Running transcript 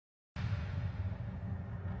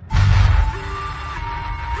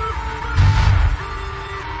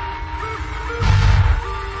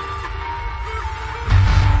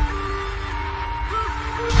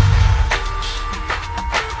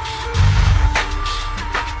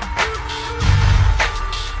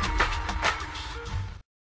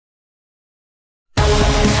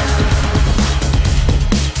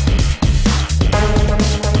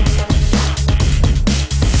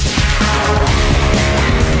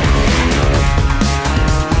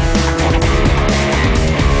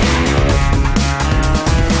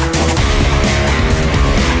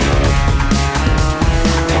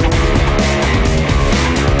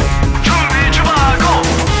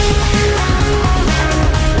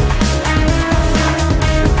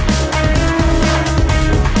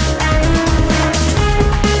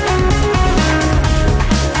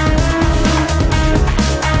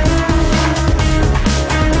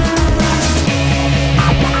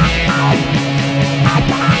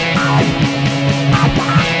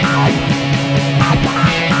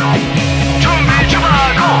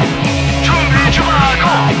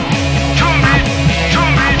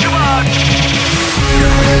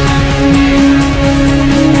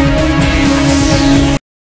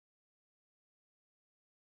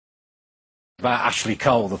About Ashley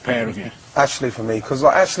Cole, the pair of you? Ashley for me, because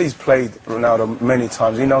like, Ashley's played Ronaldo many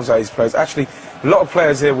times. He knows how he plays. Actually, a lot of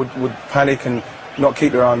players here would panic and not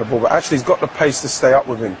keep their eye on the ball, but Ashley's got the pace to stay up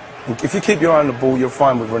with him. And if you keep your eye on the ball, you're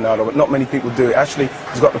fine with Ronaldo, but not many people do it. Ashley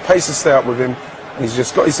has got the pace to stay up with him, and he's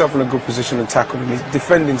just got himself in a good position and tackled him. His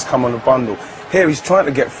defending's come on a bundle. Here he's trying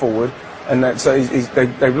to get forward, and so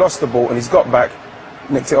they've lost the ball, and he's got back,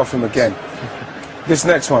 nicked it off him again. This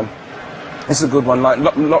next one. This is a good one. Like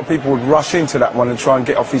a lot of people would rush into that one and try and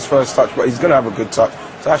get off his first touch, but he's going to have a good touch.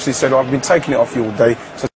 So Ashley said, I've been taking it off you all day,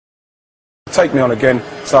 so take me on again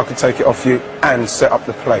so I can take it off you and set up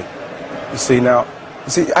the play. You see now,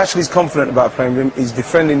 Ashley's confident about playing with him. He's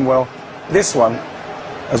defending well. This one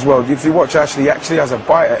as well, if you watch Ashley, he actually has a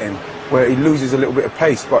bite at him where he loses a little bit of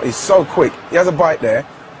pace, but he's so quick. He has a bite there.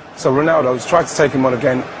 So Ronaldo's tried to take him on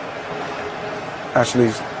again.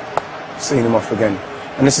 Ashley's seen him off again.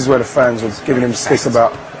 And this is where the fans were giving him stick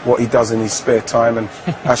about what he does in his spare time, and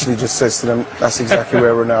Ashley just says to them, that's exactly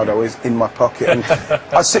where Ronaldo is, in my pocket. And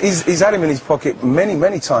he's had him in his pocket many,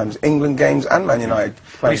 many times, England games and Man United.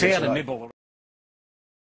 He had a nibble.